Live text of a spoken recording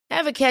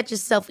Ever catch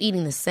yourself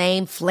eating the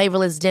same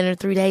flavorless dinner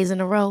 3 days in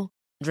a row?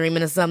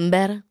 Dreaming of something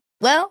better?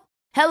 Well,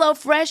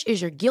 HelloFresh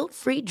is your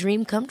guilt-free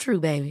dream come true,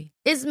 baby.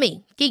 It's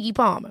me, Keke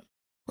Palmer.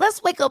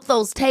 Let's wake up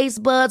those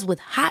taste buds with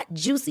hot,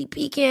 juicy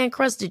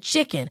pecan-crusted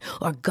chicken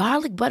or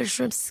garlic butter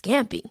shrimp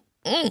scampi.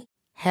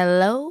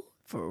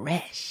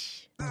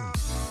 HelloFresh.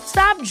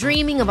 Stop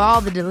dreaming of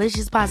all the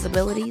delicious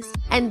possibilities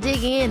and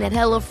dig in at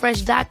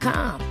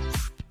HelloFresh.com.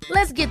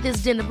 Let's get this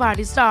dinner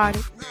party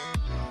started.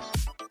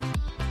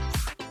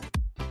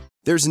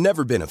 There's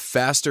never been a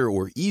faster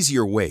or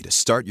easier way to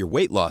start your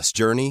weight loss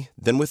journey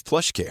than with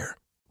PlushCare.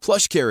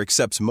 PlushCare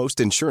accepts most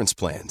insurance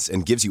plans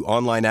and gives you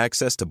online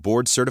access to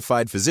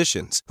board-certified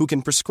physicians who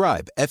can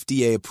prescribe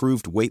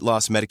FDA-approved weight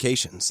loss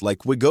medications like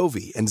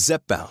Wegovy and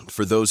Zepbound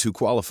for those who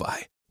qualify.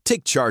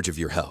 Take charge of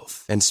your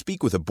health and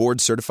speak with a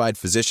board-certified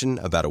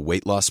physician about a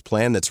weight loss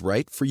plan that's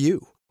right for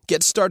you.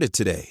 Get started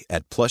today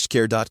at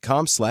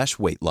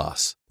plushcare.com/weight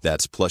loss.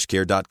 That's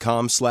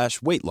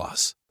plushcare.com/weight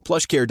loss.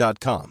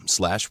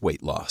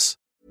 plushcare.com/weight loss.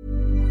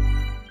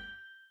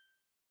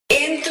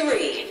 In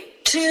 3,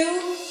 2,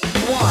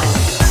 1.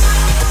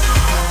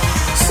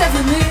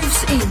 7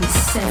 moves in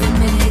 7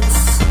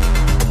 minutes.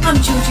 I'm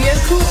Georgie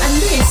Okell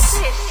and this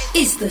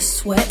is the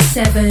Sweat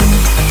 7.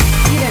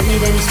 You don't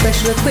need any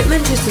special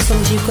equipment, just as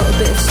long as you've got a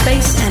bit of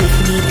space, and if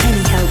you need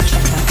any help,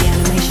 check out the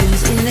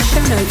animations in the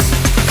show notes.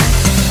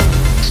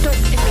 Stop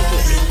immediately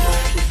if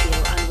you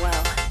feel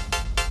unwell.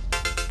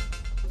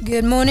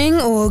 Good morning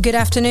or good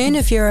afternoon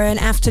if you're an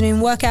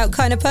afternoon workout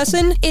kind of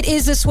person. It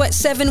is the Sweat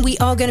 7. We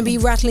are going to be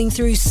rattling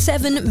through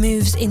 7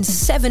 moves in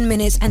 7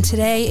 minutes, and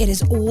today it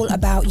is all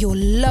about your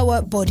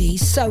lower body.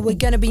 So we're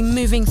going to be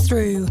moving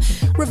through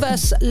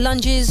reverse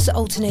lunges,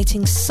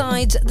 alternating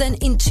sides, then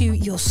into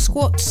your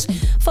squats,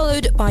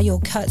 followed by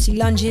your curtsy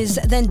lunges,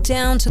 then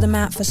down to the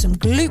mat for some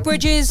glute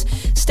bridges,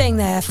 staying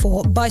there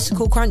for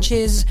bicycle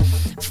crunches,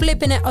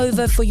 flipping it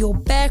over for your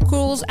bear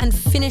crawls, and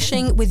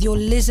finishing with your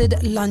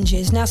lizard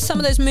lunges. Now, some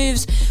of those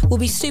moves will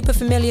be super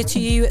familiar to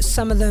you,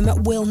 some of them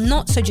will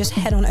not, so just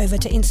head on over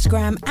to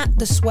Instagram at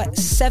the Sweat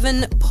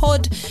 7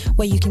 pod,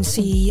 where you can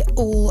see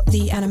all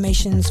the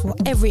animations for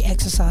every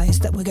exercise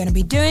that we're going to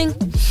be doing.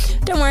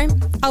 Don't worry,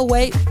 I'll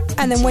wait,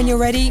 and then when you're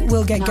ready,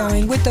 we'll get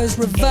going with those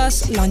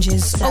reverse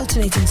lunges,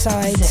 alternating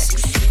sides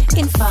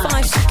in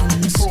 5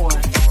 seconds.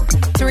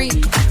 3,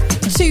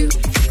 2,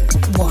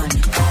 1.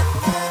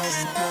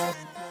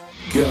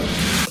 Go.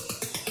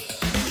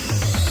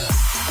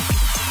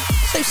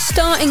 So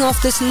starting off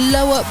this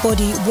lower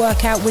body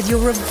workout with your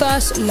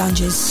reverse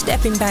lunges,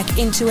 stepping back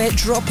into it,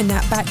 dropping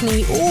that back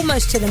knee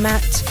almost to the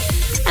mat,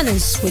 and then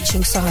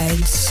switching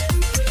sides.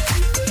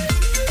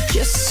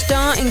 Just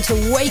starting to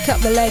wake up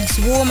the legs,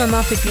 warm them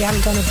up if you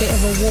haven't done a bit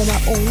of a warm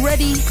up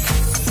already.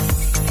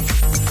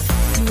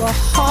 You are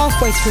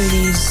halfway through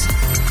these.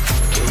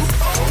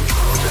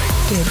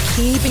 Good,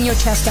 keeping your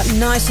chest up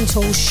nice and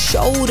tall,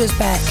 shoulders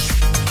back.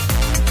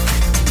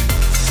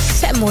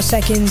 7 more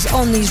seconds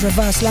on these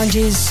reverse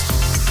lunges.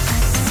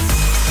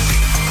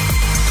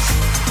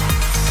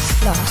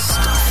 Last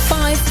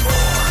 5,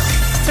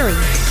 3,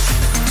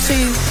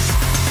 2,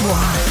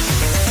 1.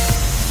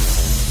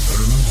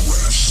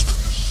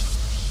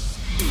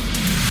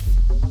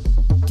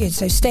 Good,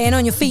 so staying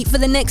on your feet for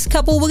the next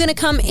couple, we're going to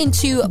come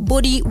into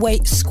body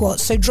weight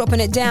squats. So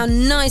dropping it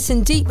down nice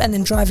and deep and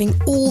then driving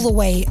all the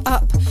way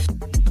up.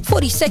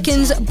 40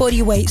 seconds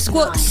body weight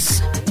squats.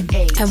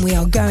 And we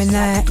are going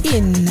there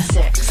in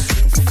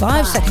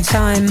 5 seconds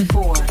time.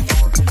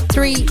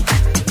 3,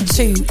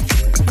 2,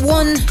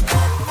 1.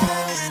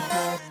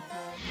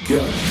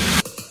 Go.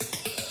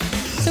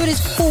 So it is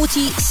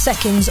 40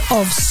 seconds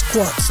of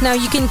squats. Now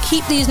you can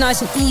keep these nice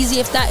and easy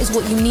if that is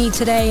what you need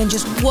today, and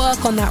just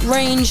work on that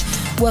range,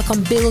 work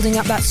on building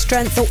up that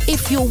strength, or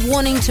if you're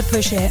wanting to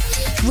push it,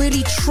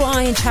 really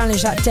try and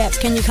challenge that depth.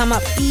 Can you come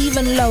up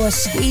even lower?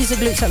 Squeeze the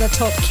glutes at the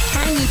top.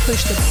 Can you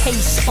push the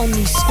pace on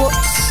these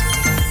squats?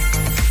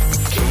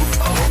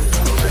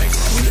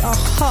 We are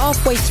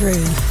halfway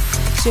through.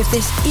 So if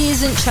this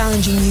isn't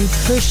challenging you,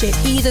 push it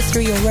either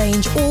through your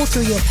range or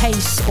through your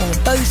pace, or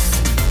both.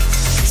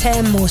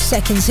 10 more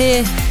seconds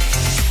here.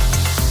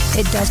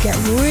 It does get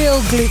real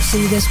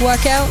glutesy, this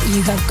workout.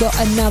 You have got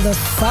another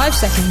 5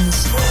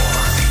 seconds.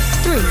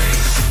 3,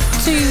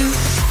 2,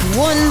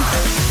 1.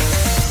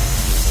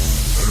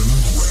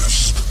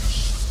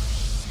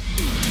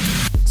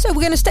 So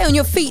we're going to stay on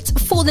your feet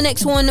for the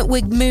next one.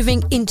 We're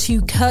moving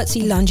into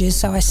curtsy lunges.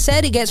 So I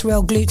said it gets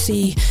real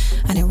glutesy,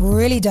 and it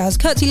really does.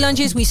 Curtsy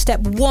lunges, we step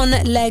one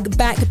leg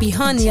back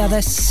behind the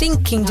other,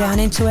 sinking down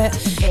into it,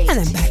 and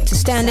then back to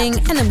standing,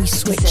 and then we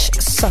switch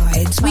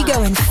sides. We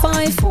go in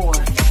 5,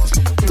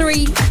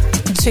 3,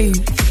 2,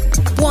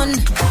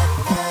 1.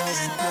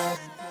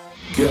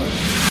 Go.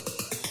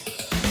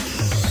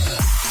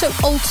 So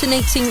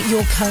alternating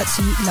your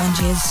curtsy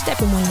lunges,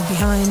 stepping one leg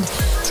behind,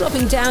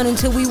 dropping down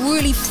until we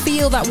really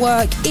feel that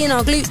work in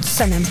our glutes,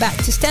 and then back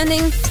to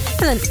standing, and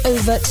then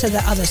over to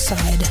the other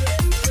side.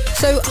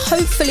 So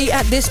hopefully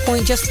at this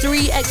point, just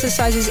 3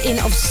 exercises in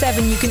of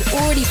 7, you can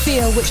already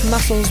feel which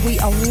muscles we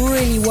are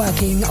really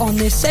working on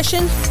this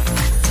session.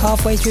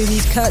 halfway through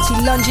these curtsy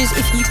lunges.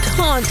 If you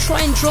can't,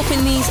 try and drop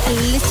in these a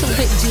little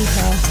bit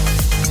deeper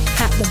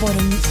at the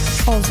bottom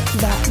of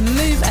that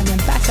move, and then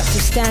back up to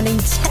standing.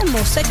 10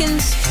 more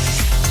seconds.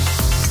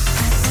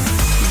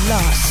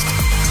 Last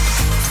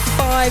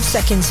 5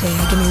 seconds here.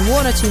 Give me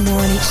 1 or 2 more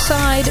on each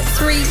side.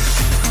 3,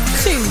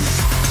 2,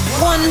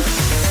 1.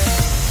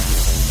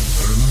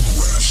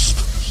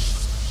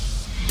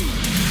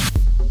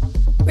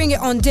 Bring it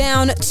on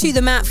down to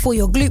the mat for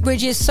your glute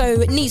bridges. So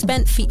knees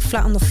bent, feet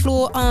flat on the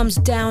floor, arms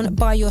down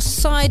by your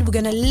side. We're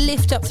going to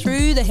lift up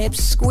through the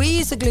hips,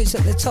 squeeze the glutes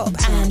at the top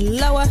and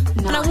lower.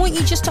 And I want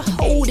you just to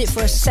hold it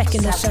for a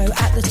second or so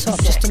at the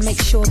top, just to make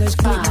sure those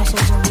glute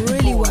muscles are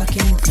really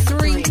working.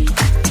 3,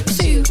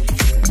 2,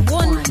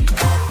 1.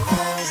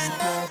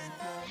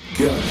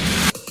 Go.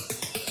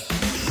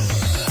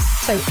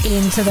 So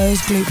into those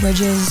glute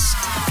bridges.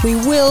 We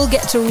will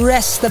get to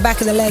rest the back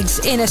of the legs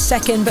in a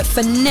second, but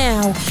for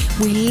now,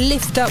 we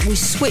lift up, we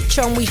switch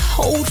on, we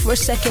hold for a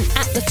second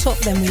at the top,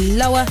 then we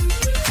lower.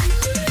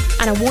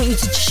 And I want you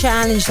to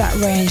challenge that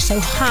range. So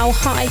how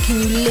high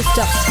can you lift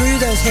up through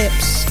those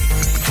hips?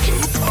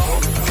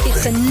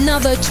 It's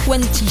another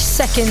 20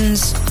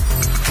 seconds.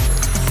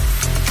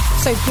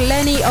 So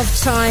plenty of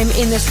time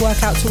in this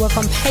workout to work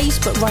on pace,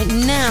 but right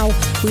now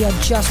we are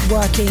just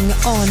working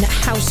on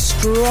how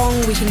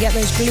strong we can get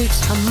those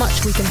glutes, how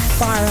much we can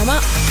fire them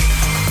up.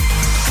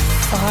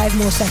 5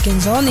 more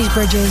seconds on these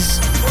bridges.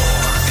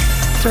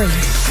 3,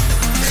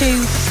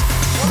 2,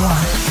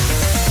 1.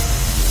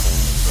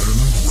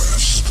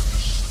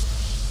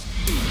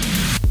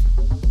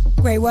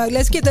 Great work.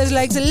 Let's give those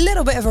legs a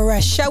little bit of a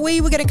rest, shall we?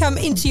 We're going to come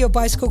into your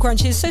bicycle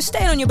crunches. So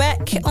stay on your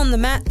back on the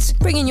mat.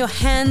 Bring in your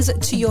hands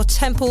to your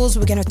temples.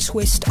 We're going to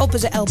twist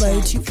opposite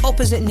elbow to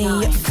opposite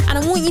knee. And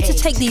I want you to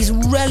take these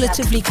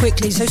relatively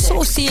quickly. So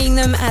sort of seeing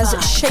them as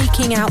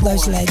shaking out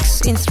those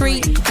legs. In 3,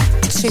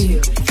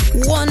 2,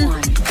 1.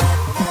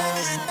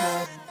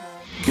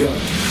 Go.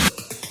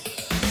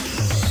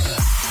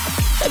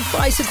 So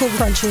bicycle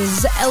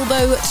crunches,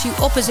 elbow to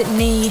opposite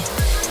knee.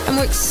 And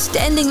we're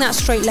extending that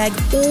straight leg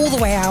all the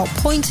way out,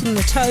 pointing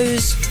the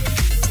toes.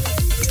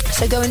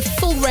 So going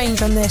full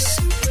range on this,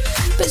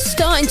 but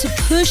starting to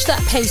push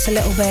that pace a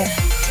little bit.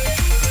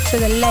 So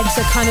the legs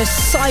are kind of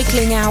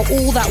cycling out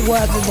all that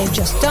work that they've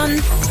just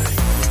done.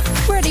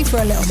 Ready for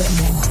a little bit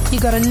more.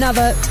 You got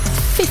another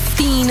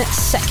 15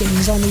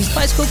 seconds on these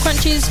bicycle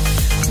crunches.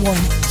 1,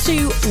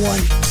 2, 1,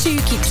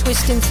 2. Keep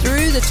twisting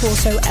through the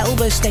torso.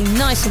 Elbows stay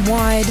nice and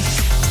wide.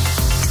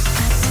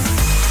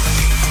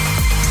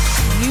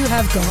 You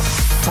have got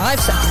 5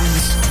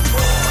 seconds.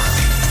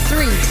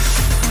 3,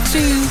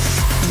 2,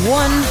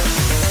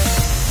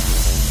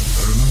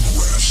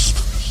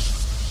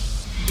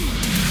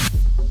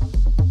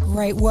 1.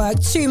 Great work.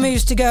 2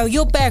 moves to go.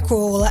 Your bear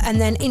crawl and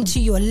then into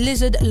your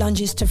lizard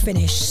lunges to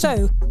finish.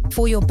 So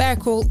for your bear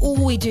crawl, all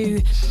we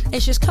do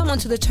is just come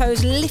onto the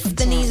toes, lift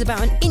the knees about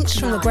 1 inch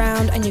from the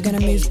ground, and you're going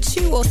to move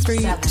 2 or 3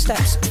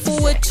 steps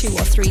forward, 2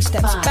 or 3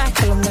 steps back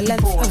along the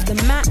length of the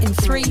mat in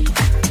 3,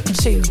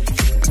 2,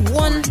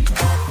 1.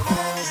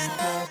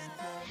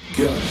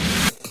 Go.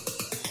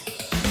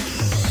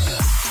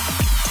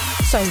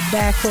 So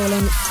bear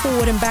crawling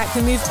forward and back.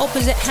 We move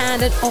opposite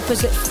hand and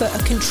opposite foot,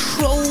 a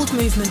controlled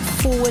movement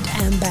forward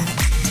and back.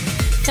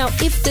 Now,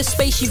 if the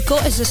space you've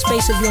got is the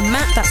space of your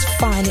mat, that's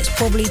fine. It's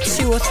probably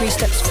 2 or 3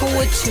 steps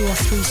forward, 2 or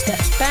 3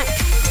 steps back.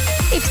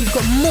 If you've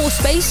got more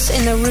space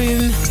in the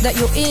room that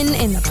you're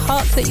in the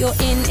park that you're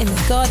in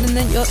the garden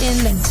that you're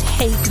in, then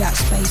take that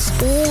space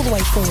all the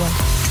way forward,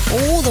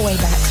 all the way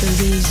back through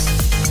these.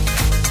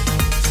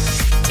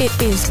 It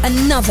is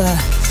another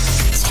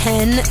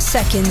 10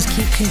 seconds.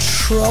 Keep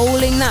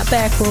controlling that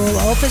bear crawl.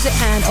 Opposite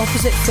hand,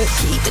 opposite foot,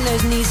 keeping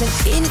those knees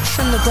 1 inch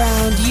from the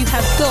ground. You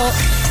have got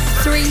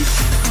 3,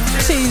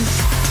 2,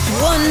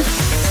 1.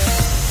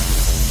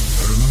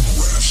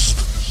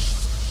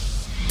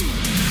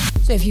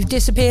 So if you've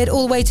disappeared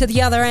all the way to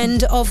the other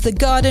end of the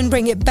garden,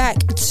 bring it back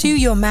to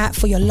your mat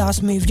for your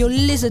last move, your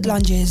lizard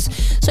lunges.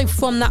 So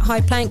from that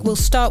high plank, we'll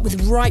start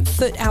with right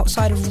foot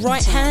outside of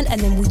right hand,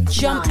 and then we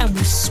jump and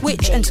we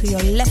switch until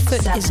your left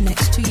foot is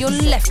next to your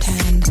left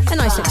hand. A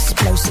nice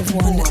explosive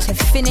one to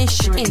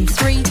finish in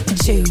 3,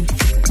 2,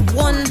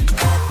 1.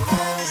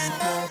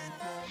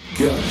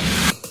 Go.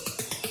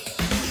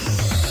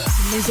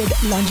 Lizard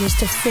lunges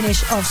to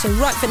finish off. So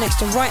right foot next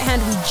to right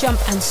hand, we jump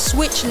and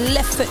switch.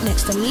 Left foot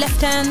next to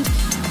left hand.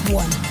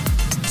 1,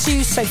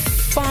 2. So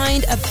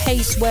find a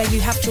pace where you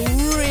have to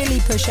really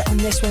push it on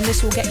this one.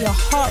 This will get your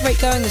heart rate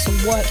going. This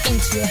will work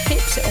into your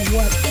hips. It will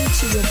work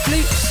into your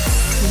glutes.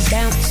 We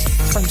bounce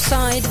from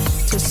side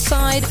to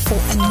side for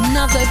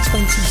another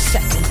 20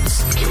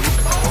 seconds.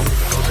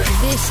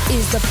 This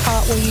is the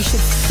part where you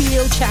should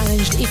feel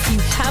challenged if you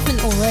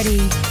haven't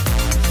already.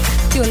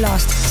 Your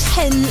last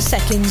 10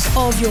 seconds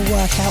of your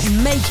workout.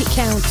 Make it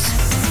count.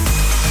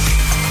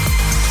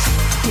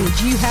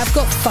 Good. You have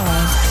got 5,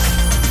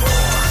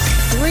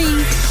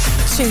 3,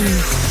 2,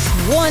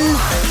 1.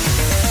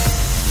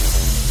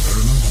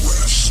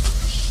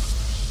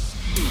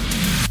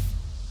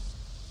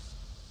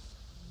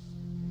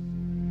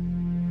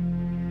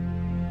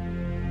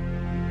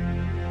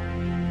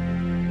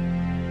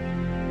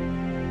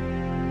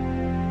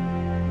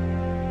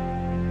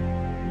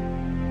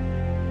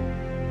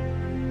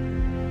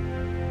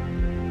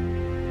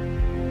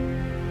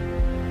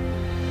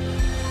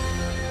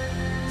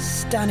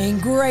 Stunning.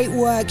 Great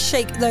work.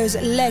 Shake those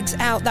legs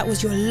out. That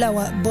was your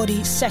lower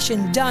body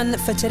session done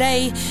for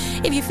today.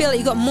 If you feel like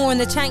you got more in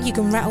the tank, you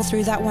can rattle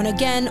through that one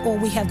again, or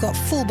we have got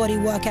full body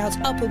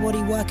workouts, upper body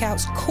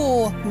workouts,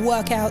 core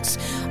workouts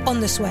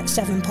on the Sweat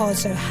 7 pod.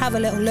 So have a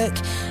little look,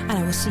 and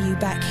I will see you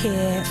back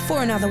here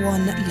for another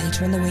one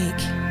later in the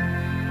week.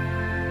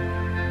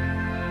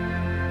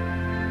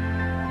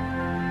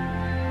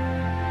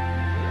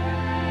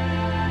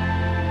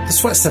 The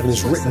Sweat 7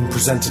 is written and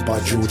presented by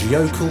Georgie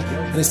Yokel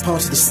and is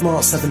part of the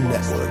Smart 7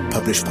 network,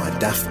 published by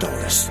Daft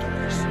Doris.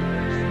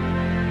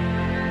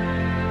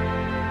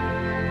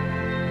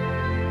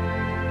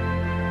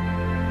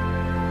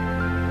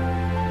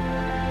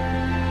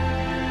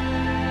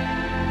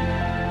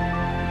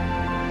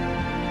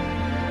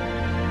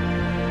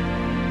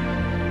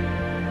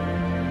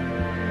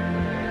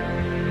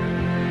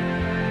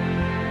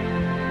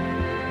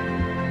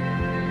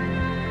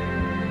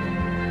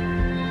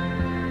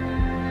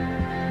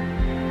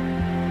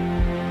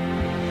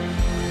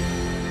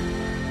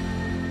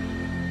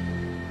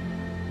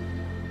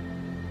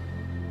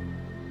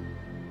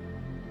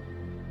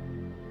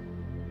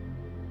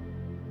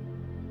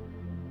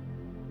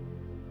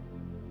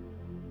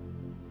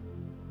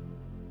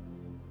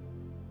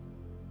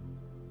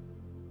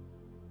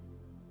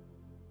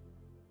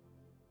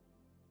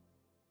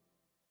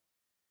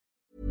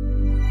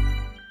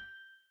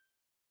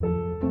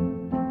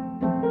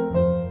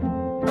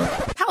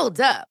 Hold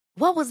up.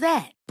 What was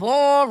that?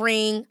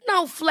 Boring.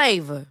 No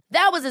flavor.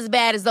 That was as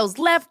bad as those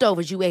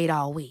leftovers you ate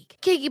all week.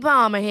 Keke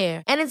Palmer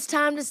here, and it's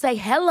time to say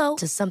hello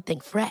to something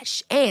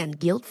fresh and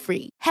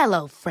guilt-free.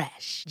 Hello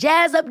Fresh.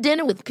 Jazz up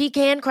dinner with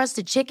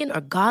pecan-crusted chicken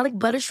or garlic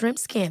butter shrimp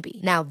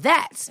scampi. Now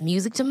that's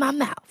music to my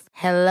mouth.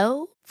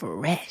 Hello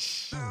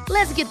Fresh.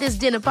 Let's get this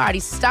dinner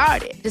party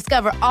started.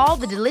 Discover all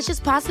the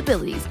delicious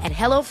possibilities at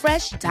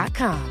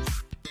HelloFresh.com.